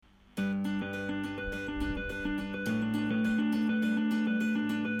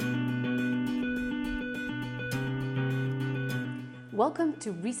Welcome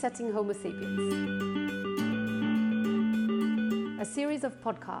to Resetting Homo Sapiens, a series of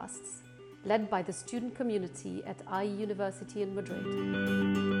podcasts led by the student community at IE University in Madrid.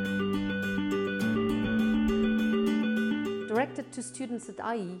 Directed to students at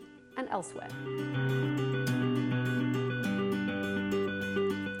IE and elsewhere.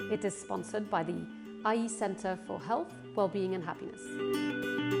 It is sponsored by the IE Center for Health, Wellbeing and Happiness.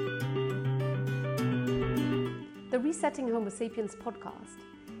 The Resetting Homo Sapiens podcast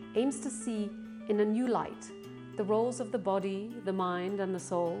aims to see in a new light the roles of the body, the mind and the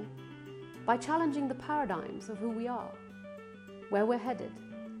soul by challenging the paradigms of who we are, where we're headed,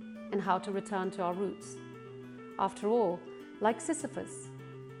 and how to return to our roots. After all, like Sisyphus,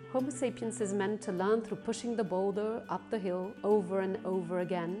 Homo sapiens is meant to learn through pushing the boulder up the hill over and over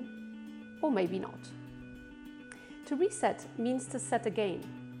again, or maybe not. To reset means to set again,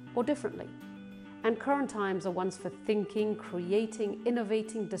 or differently. And current times are ones for thinking, creating,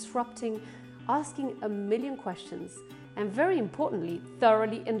 innovating, disrupting, asking a million questions, and very importantly,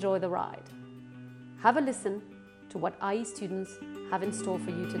 thoroughly enjoy the ride. Have a listen to what IE students have in store for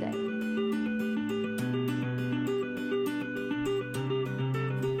you today.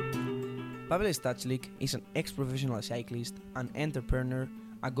 Pavel Stachlik is an ex-professional cyclist, an entrepreneur,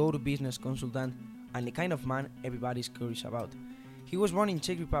 a go-to-business consultant, and the kind of man everybody's curious about. He was born in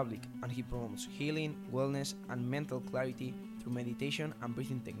Czech Republic, and he promotes healing, wellness, and mental clarity through meditation and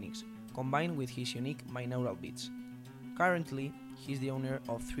breathing techniques, combined with his unique binaural beats. Currently, he is the owner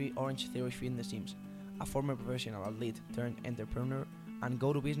of 3 Orange Theory fitness gyms, a former professional athlete turned entrepreneur and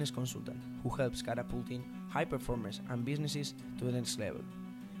go-to-business consultant who helps catapulting high performers and businesses to the next level.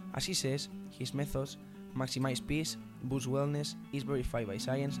 As he says, his methods maximize peace, boost wellness, is verified by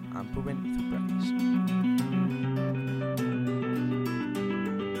science, and proven through practice.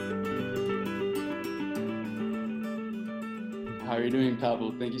 How are you doing,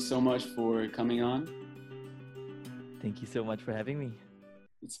 Pavel? Thank you so much for coming on. Thank you so much for having me.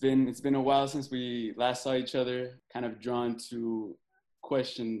 It's been a while since we last saw each other, kind of drawn to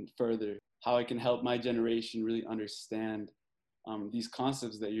question further how I can help my generation really understand these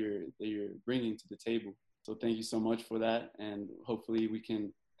concepts that you're bringing to the table. So thank you so much for that, and hopefully we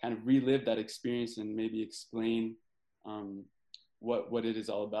can kind of relive that experience and maybe explain what it is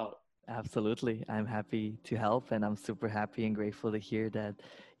all about. Absolutely. I'm happy to help, and I'm super happy and grateful to hear that,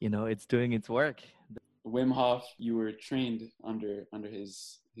 it's doing its work. Wim Hof, you were trained under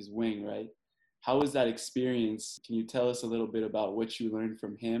his wing, right? How was that experience? Can you tell us a little bit about what you learned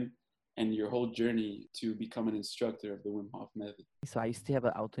from him and your whole journey to become an instructor of the Wim Hof method? So I used to have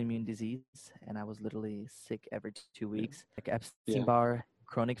an autoimmune disease, and I was literally sick every 2 weeks, like Yeah. Epstein-Barr,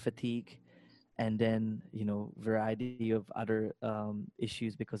 chronic fatigue, and then, variety of other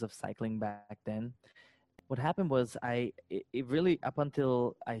issues because of cycling back then. What happened was it really, up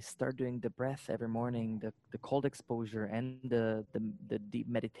until I started doing the breath every morning, the cold exposure and the deep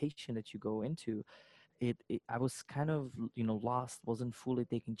meditation that you go into, I was kind of, lost, wasn't fully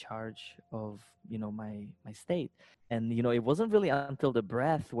taking charge of, my state. And, it wasn't really until the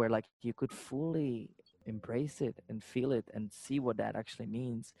breath where like you could fully embrace it and feel it and see what that actually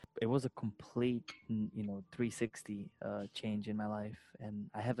means. It was a complete, 360 change in my life. And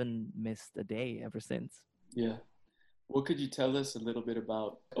I haven't missed a day ever since. Yeah. What could you tell us a little bit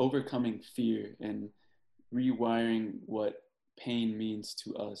about overcoming fear and rewiring what pain means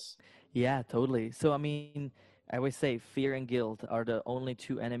to us? Yeah, totally. So, I mean, I always say fear and guilt are the only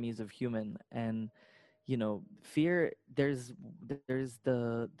 2 enemies of human. And, fear, there's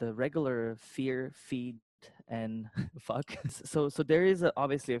the regular fear, feed, and fuck. So there is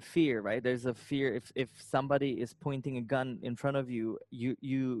obviously a fear, right? There's a fear if somebody is pointing a gun in front of you,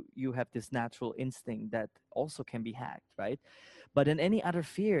 you have this natural instinct that also can be hacked, right? But in any other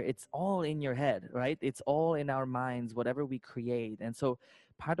fear, it's all in your head, right? It's all in our minds, whatever we create. And so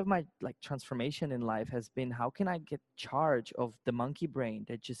part of my transformation in life has been, how can I get charge of the monkey brain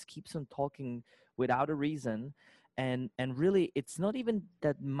that just keeps on talking without a reason? And really, it's not even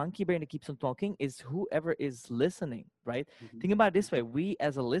that monkey brain that keeps on talking, is whoever is listening, right? Mm-hmm. Think about it this way: we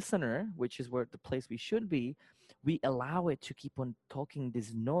as a listener, which is where the place we should be, we allow it to keep on talking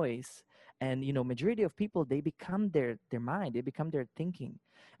this noise. And majority of people, they become their mind, they become their thinking.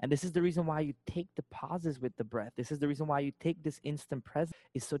 And this is the reason why you take the pauses with the breath. This is the reason why you take this instant presence,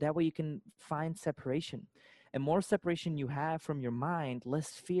 is so that way you can find separation. And more separation you have from your mind, less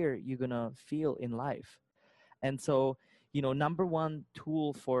fear you're gonna feel in life. And so, number one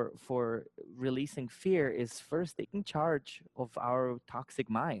tool for releasing fear is first taking charge of our toxic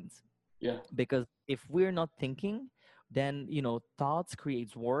minds. Yeah. Because if we're not thinking, then thoughts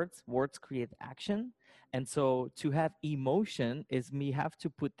creates words create action, And so to have emotion is me have to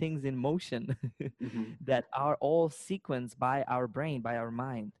put things in motion Hmm. that are all sequenced by our brain, by our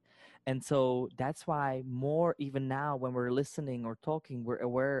mind. And so that's why more even now when we're listening or talking, we're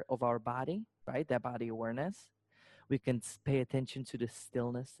aware of our body, right? That body awareness. We can pay attention to the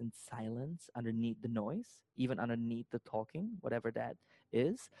stillness and silence underneath the noise, even underneath the talking, whatever that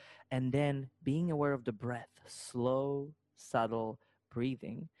is. And then being aware of the breath, slow, subtle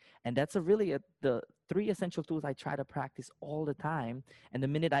breathing. And that's the three essential tools I try to practice all the time. And the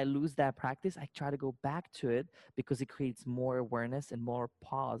minute I lose that practice, I try to go back to it because it creates more awareness and more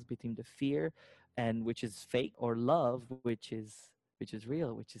pause between the fear and which is fake or love, which is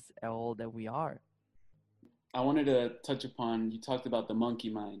real, which is all that we are. I wanted to touch upon, you talked about the monkey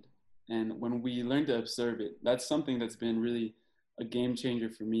mind. And when we learn to observe it, that's something that's been really a game changer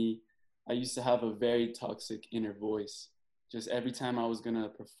for me. I used to have a very toxic inner voice. Just every time I was going to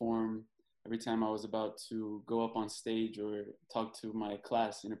perform, every time I was about to go up on stage or talk to my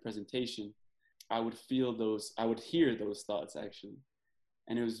class in a presentation, I would hear those thoughts actually.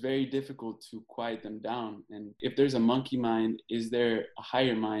 And it was very difficult to quiet them down. And if there's a monkey mind, is there a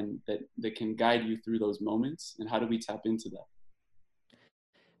higher mind that can guide you through those moments? And how do we tap into that?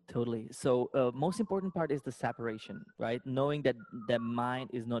 Totally. So, most important part is the separation, right? Knowing that the mind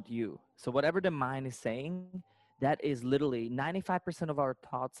is not you. So, whatever the mind is saying, that is literally 95% of our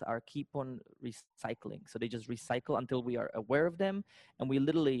thoughts are keep on recycling. So they just recycle until we are aware of them, and we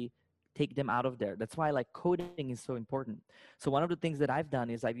literally take them out of there. That's why like coding is so important. So one of the things that I've done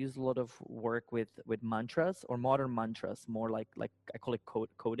is I've used a lot of work with mantras or modern mantras, more like I call it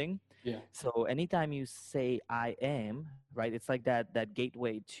coding. Yeah. So anytime you say I am, right, it's like that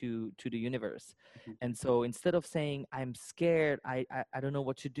gateway to the universe. Mhm. And so instead of saying I'm scared, I don't know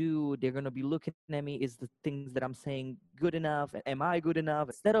what to do, they're gonna be looking at me, is the things that I'm saying good enough? Am I good enough?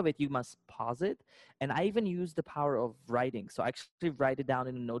 Instead of it, you must pause it. And I even use the power of writing. So I actually write it down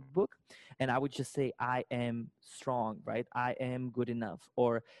in a notebook, and I would just say I am strong, right? I am good enough,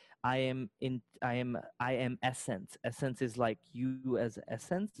 or I am essence. Essence is like you as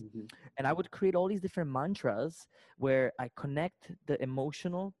essence. Mhm. And I would create all these different mantras where I connect the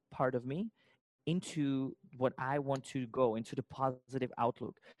emotional part of me into what I want to go into the positive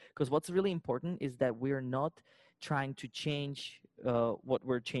outlook. Because what's really important is that we're not trying to change what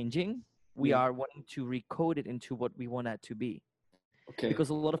we're changing. We Yeah. are wanting to recode it into what we want it to be.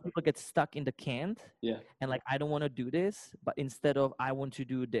 Because Okay. a lot of people get stuck in the can't Yeah. and like, I don't want to do this, but instead of I want to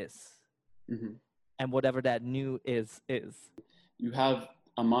do this, Hmm. and whatever that new is. You have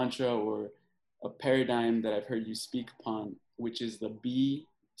a mantra or a paradigm that I've heard you speak upon, which is the be,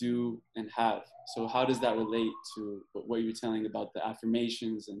 do, and have. So how does that relate to what you're telling about the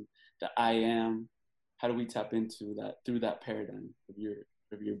affirmations and the I am? How do we tap into that through that paradigm of your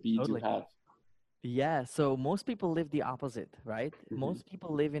be, do, Totally. have? Yeah, so most people live the opposite, right? Hmm. Most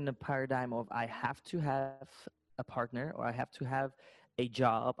people live in a paradigm of I have to have a partner, or I have to have a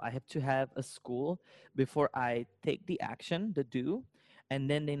job, I have to have a school before I take the action, the do, and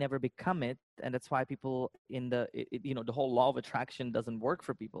then they never become it. And that's why people in the whole law of attraction doesn't work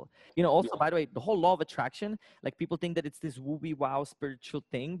for people. Also, Yeah. by the way, the whole law of attraction, like people think that it's this woo wow spiritual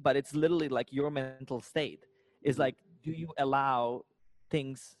thing, but it's literally like your mental state. Is like, Hmm. do you allow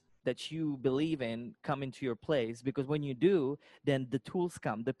things that you believe in come into your place? Because when you do, then the tools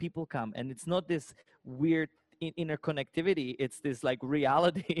come, the people come, and it's not this weird interconnectivity. It's this like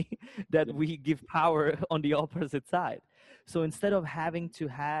reality that Yeah. we give power on the opposite side. So instead of having to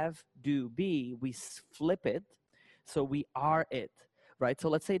have, do, be, we flip it. So we are it, right? So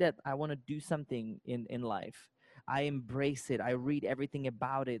let's say that I want to do something in life. I embrace it. I read everything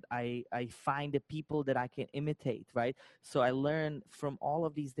about it. I find the people that I can imitate, right? So I learn from all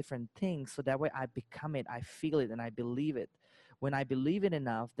of these different things. So that way I become it, I feel it, and I believe it. When I believe it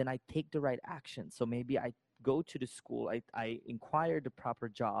enough, then I take the right action. So maybe I go to the school, I inquire the proper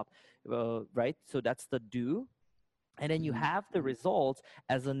job, right? So that's the do. And then you Hmm. have the results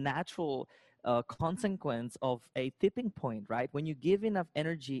as a natural consequence of a tipping point, right? When you give enough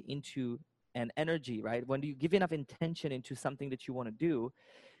energy into an energy, right? When you give enough intention into something that you want to do,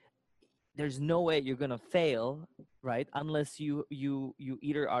 there's no way you're gonna fail, right? Unless you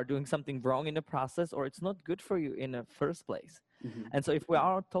either are doing something wrong in the process, or it's not good for you in the first place. Hmm. And so if we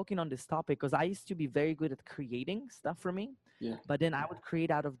are talking on this topic, because I used to be very good at creating stuff for me, Yeah. but then I would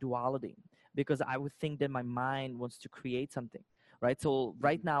create out of duality, because I would think that my mind wants to create something, right? So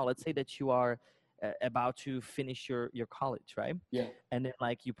right now, let's say that you are about to finish your college, right? Yeah. And then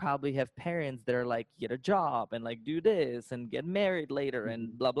like you probably have parents that are like, get a job and like do this and get married later Mhm.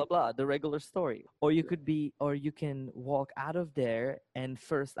 and blah blah blah, the regular story. Or you could be, or you can walk out of there and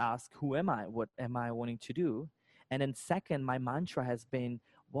first ask, who am I, what am I wanting to do? And then second, my mantra has been,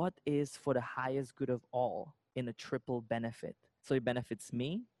 what is for the highest good of all, in a triple benefit. So it benefits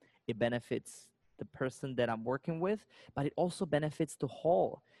me, it benefits the person that I'm working with, but it also benefits the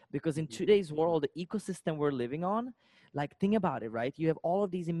whole. Because in today's world, the ecosystem we're living on, like think about it, right? You have all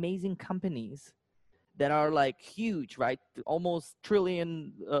of these amazing companies that are like huge, right? Almost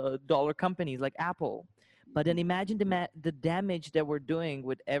trillion dollar companies like Apple. But then imagine the damage that we're doing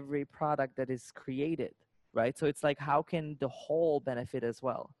with every product that is created, right? So it's like, how can the whole benefit as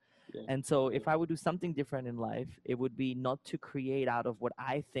well? Yeah. And so if I would do something different in life, it would be not to create out of what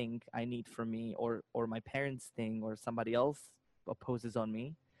I think I need for me, or my parents think, or somebody else opposes on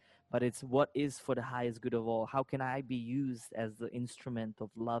me, but it's what is for the highest good of all. How can I be used as the instrument of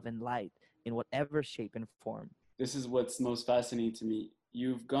love and light in whatever shape and form? This is what's most fascinating to me.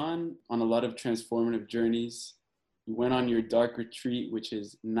 You've gone on a lot of transformative journeys. You went on your dark retreat, which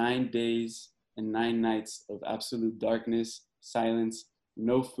is 9 days and 9 nights of absolute darkness, silence,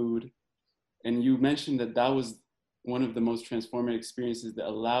 no food. And you mentioned that that was one of the most transformative experiences that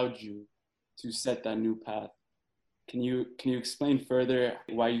allowed you to set that new path. Can you explain further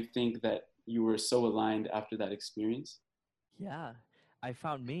why you think that you were so aligned after that experience? Yeah, I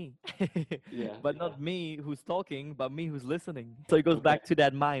found me. Yeah. But not me who's talking, but me who's listening. So it goes Okay. back to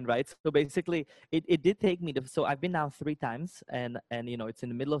that mind, right? So basically, it did take me to, so I've been now 3 times, and it's in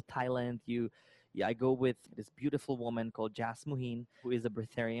the middle of Thailand. Yeah, I go with this beautiful woman called Jas Muhin, who is a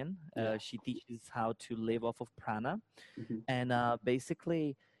breatharian. Yeah. She teaches how to live off of prana. Mhm. And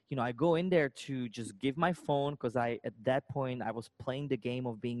basically, I go in there to just give my phone, because at that point I was playing the game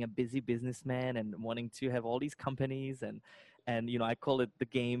of being a busy businessman and wanting to have all these companies, and I call it the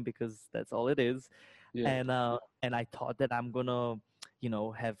game because that's all it is. Yeah. And I thought that I'm gonna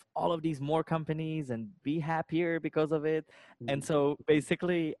have all of these more companies and be happier because of it. And Mhm. so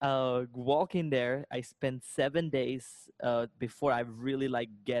basically, walking there, I spent 7 days before I really like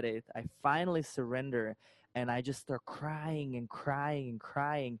get it. I finally surrender, and I just start crying and crying and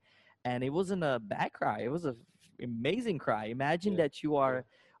crying. And it wasn't a bad cry, it was a amazing cry. Imagine Yeah. that you are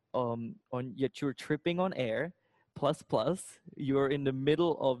on yet you're tripping on air, plus you're in the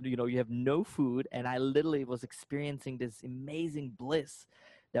middle of, you have no food, and I literally was experiencing this amazing bliss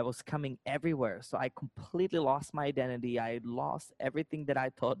that was coming everywhere. So I completely lost my identity, I lost everything that I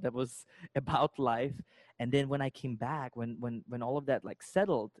thought that was about life. And then when I came back, when all of that like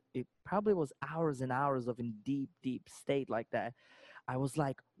settled, it probably was hours and hours of in deep state like that. I was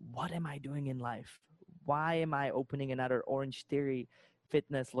like, what am I doing in life? Why am I opening another Orange Theory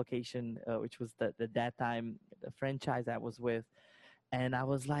fitness location, which was the that time the franchise I was with? And I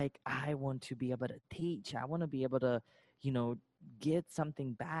was like, I want to be able to teach, I want to be able to you know get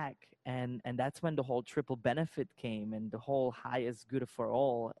something back. And that's when the whole triple benefit came, and the whole highest good for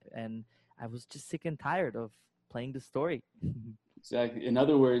all. And I was just sick and tired of playing the story. Exactly. In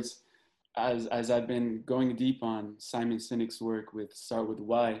other words, as I've been going deep on Simon Sinek's work with Start with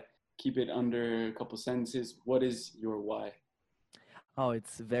Why, keep it under a couple sentences. What is your why? Oh,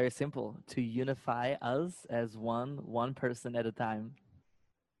 it's very simple: to unify us as one person at a time.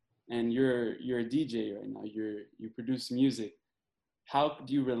 And you're a DJ right now. You produce music. How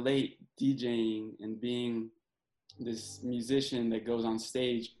do you relate DJing and being this musician that goes on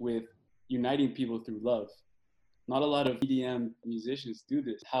stage with uniting people through love? Not a lot of EDM musicians do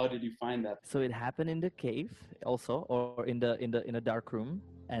this. How did you find that? So it happened in the cave also, or in a dark room.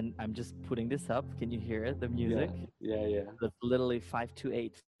 And I'm just putting this up. Can you hear it? The Yeah, music. yeah. That's literally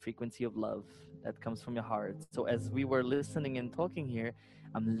 528 frequency of love that comes from your heart. So as we were listening and talking here,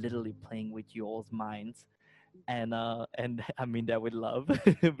 I'm literally playing with you all's minds. And I mean that with love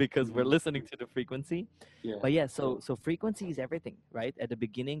because we're Mhm. listening to the frequency. Yeah, But yeah, so frequency is everything, right? At the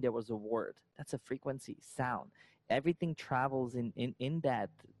beginning there was a word. That's a frequency, sound. Everything travels in that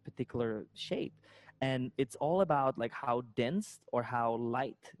particular shape. And it's all about like how dense or how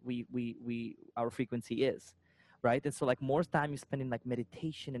light we our frequency is. Right. And so like more time you spend in like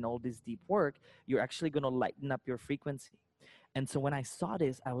meditation and all this deep work, you're actually gonna lighten up your frequency. And so when I saw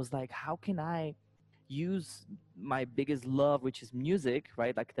this, I was like, how can I use my biggest love, which is music,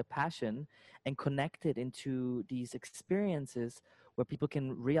 right? Like the passion, and connect it into these experiences where people can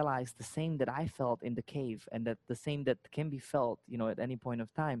realize the same that I felt in the cave, and that the same that can be felt, at any point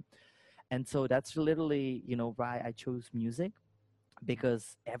of time. And so that's literally, why I chose music,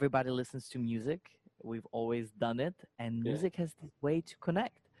 because everybody listens to music. We've always done it, and yeah. music has this way to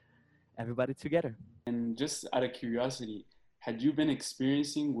connect. everybody together. And just out of curiosity, had you been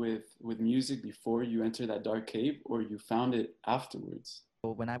experiencing with music before you entered that dark cave, or you found it afterwards?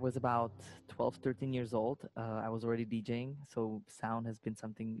 So when I was about 12, 13 years old, I was already DJing. So sound has been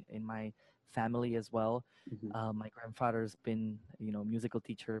something in my family as well. Hmm. My grandfather's been, musical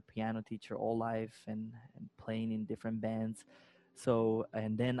teacher, piano teacher all life, and playing in different bands. So,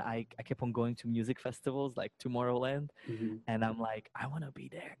 and then I kept on going to music festivals like Tomorrowland, Hmm. and I'm like, I want to be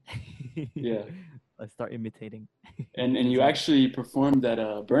there. Yeah. I start imitating And you music. actually performed at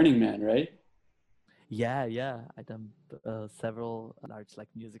Burning Man, right? Yeah, yeah. I done several large like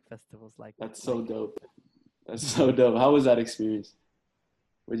music festivals, That's so like dope. That's so dope. How was that experience?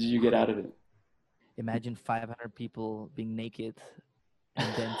 What did you get out of it? imagine 500 people being naked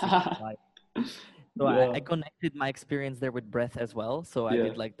and dancing live. So Yeah. I connected my experience there with breath as well. So I Yeah.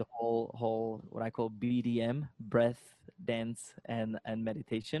 did like the whole what I call BDM, breath, dance, and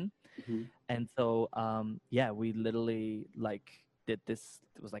meditation. Hmm. And so yeah, we literally like did this.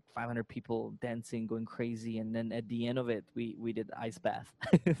 It was like 500 people dancing, going crazy, and then at the end of it, we did ice bath.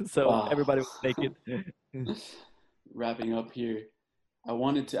 So Wow. everybody was naked. Wrapping up here, I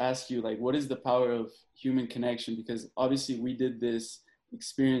wanted to ask you, like, what is the power of human connection? Because obviously we did this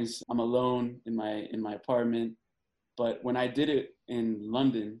experience. I'm alone in my apartment, but when I did it in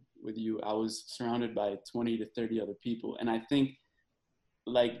London with you, I was surrounded by 20 to 30 other people, and I think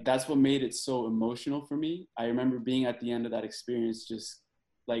like that's what made it so emotional for me. I remember being at the end of that experience, just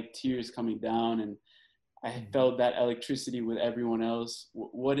like tears coming down, and I Mhm. felt that electricity with everyone else.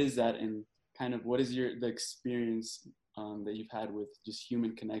 What is that, and kind of what is the experience that you've had with just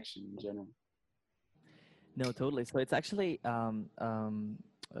human connection in general? No, totally. So it's actually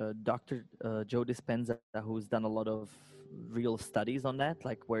Dr. Joe Dispenza who's done a lot of real studies on that,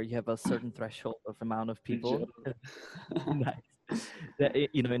 like where you have a certain threshold of amount of Good people, job. nice, that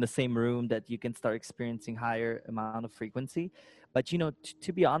in the same room that you can start experiencing higher amount of frequency. But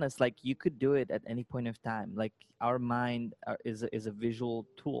to be honest, like you could do it at any point of time. Like our mind is a visual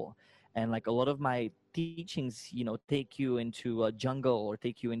tool, and like a lot of my teachings, take you into a jungle or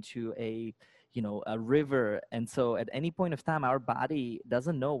take you into a river. And so at any point of time our body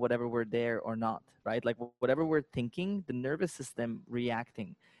doesn't know whatever we're there or not, right? Like whatever we're thinking, the nervous system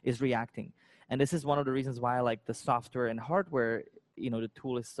reacting. And this is one of the reasons why like the software and hardware, the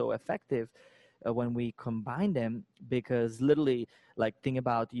tool is so effective when we combine them. Because literally, like, think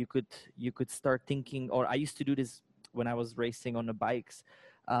about, you could start thinking, or I used to do this when I was racing on the bikes.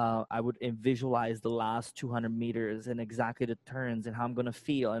 I would visualize the last 200 meters and exactly the turns and how I'm gonna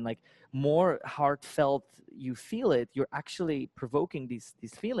feel, and like more heartfelt you feel it, you're actually provoking these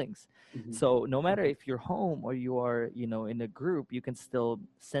feelings. Hmm. So no matter if you're home or you are, in a group, you can still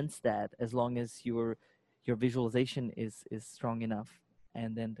sense that, as long as your visualization is strong enough,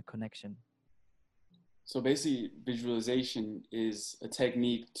 and then the connection. So basically, visualization is a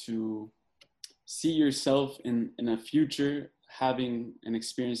technique to see yourself in a future having and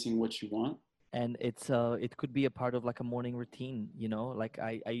experiencing what you want. And it could be a part of like a morning routine, like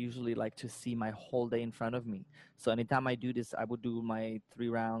I usually like to see my whole day in front of me. So anytime I do this, I would do my 3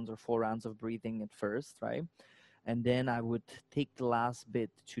 rounds or 4 rounds of breathing at first, right? And then I would take the last bit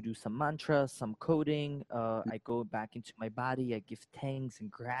to do some mantras, some coding. I go back into my body. I give thanks and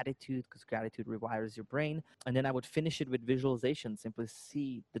gratitude, because gratitude rewires your brain. And then I would finish it with visualization. Simply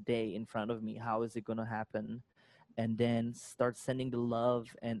see the day in front of me. How is it going to happen? And then start sending the love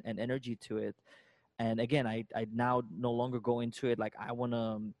and energy to it. And again, I now no longer go into it like I want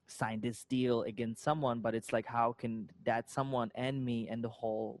to sign this deal against someone, but it's like, how can that someone and me and the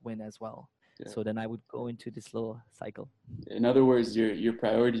whole win as well? Yeah. So then I would go into this little cycle. In other words, your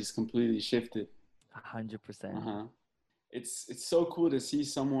priorities completely shifted. 100%. Uh-huh. It's so cool to see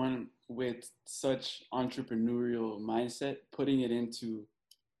someone with such entrepreneurial mindset putting it into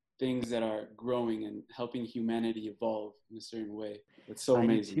things that are growing and helping humanity evolve in a certain way. It's so I do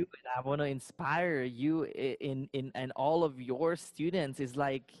amazing. too, and I want to inspire you in and all of your students. Is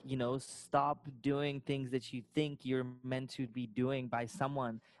like, stop doing things that you think you're meant to be doing by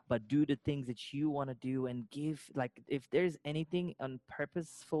someone, but do the things that you want to do, and give, like, if there's anything on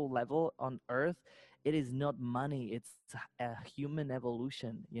purposeful level on earth, it is not money, it's a human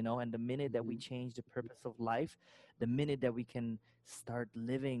evolution, and the minute that we Mhm. change the purpose of life, the minute that we can start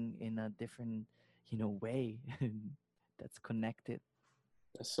living in a different, way, that's connected.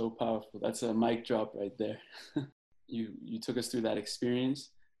 That's so powerful. That's a mic drop right there. You took us through that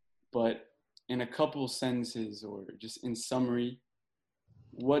experience, but in a couple sentences or just in summary,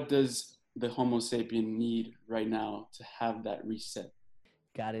 what does the Homo sapien need right now to have that reset?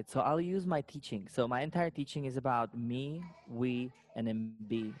 Got it. So I'll use my teaching. So my entire teaching is about me, we, and then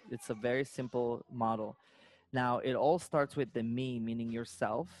be. It's a very simple model. Now, it all starts with the me, meaning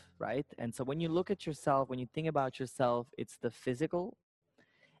yourself, right? And so when you look at yourself, when you think about yourself, it's the physical,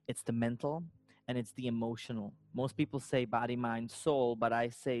 it's the mental, and it's the emotional. Most people say body, mind, soul, but I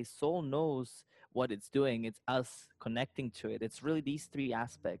say soul knows what it's doing. It's us connecting to it. It's really these three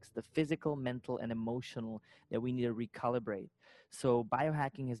aspects, the physical, mental, and emotional, that we need to recalibrate. So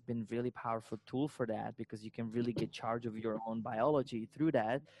biohacking has been really powerful tool for that, because you can really get charge of your own biology through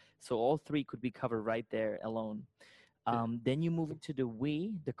that. So all three could be covered right there alone. Then you move into the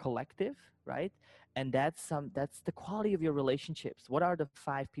we, the collective, right? And that's the quality of your relationships. What are the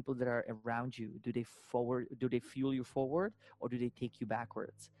five people that are around you? Do they fuel you forward, or do they take you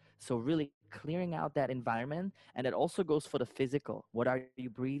backwards? So really clearing out that environment. And it also goes for the physical. What are you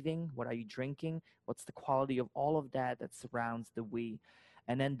breathing? What are you drinking? What's the quality of all of that that surrounds the we?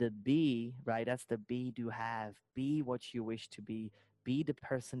 And then the be, right? That's the be, do, have. Be what you wish to be. Be the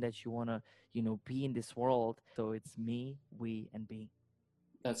person that you want to, be in this world. So it's me, we, and be.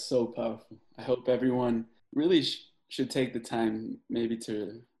 That's so powerful. I hope everyone really should take the time maybe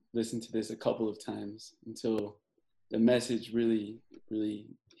to listen to this a couple of times until the message really, really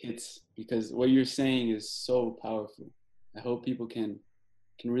hits, because what you're saying is so powerful. I hope people can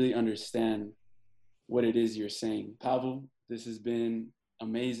really understand what it is you're saying. Pavel, this has been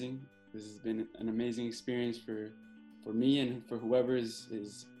amazing. This has been an amazing experience for me and for whoever is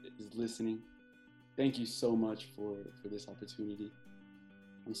listening. Thank you so much for this opportunity.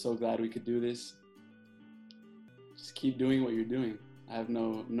 I'm so glad we could do this. Just keep doing what you're doing. I have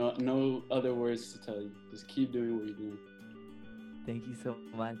no other words to tell you. Just keep doing what you're doing. Thank you so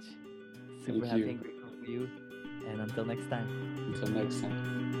much. Super happy and grateful for you. And until next time. Until next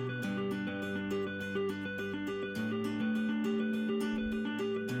time.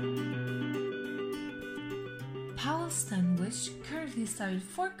 Pavel Stanwyck currently started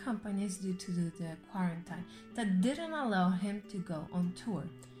 4 companies due to the quarantine that didn't allow him to go on tour.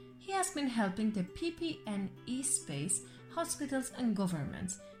 He has been helping the PPE space, hospitals, and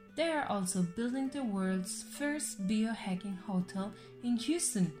governments. They are also building the world's first biohacking hotel in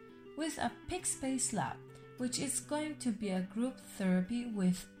Houston with a Pig Space lab, which is going to be a group therapy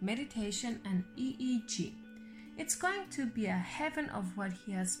with meditation and EEG. It's going to be a heaven of what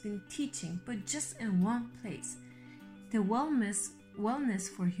he has been teaching, but just in one place. The Wellness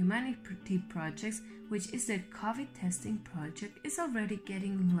for Humanity projects, which is the COVID testing project, is already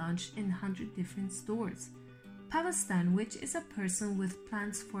getting launched in 100 different stores. Pavel Stanwyck is a person with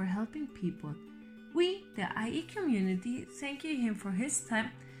plans for helping people. We, the IE community, thank him for his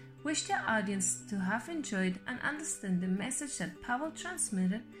time, wish the audience to have enjoyed and understand the message that Pavel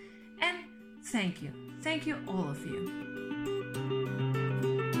transmitted, and thank you all of you.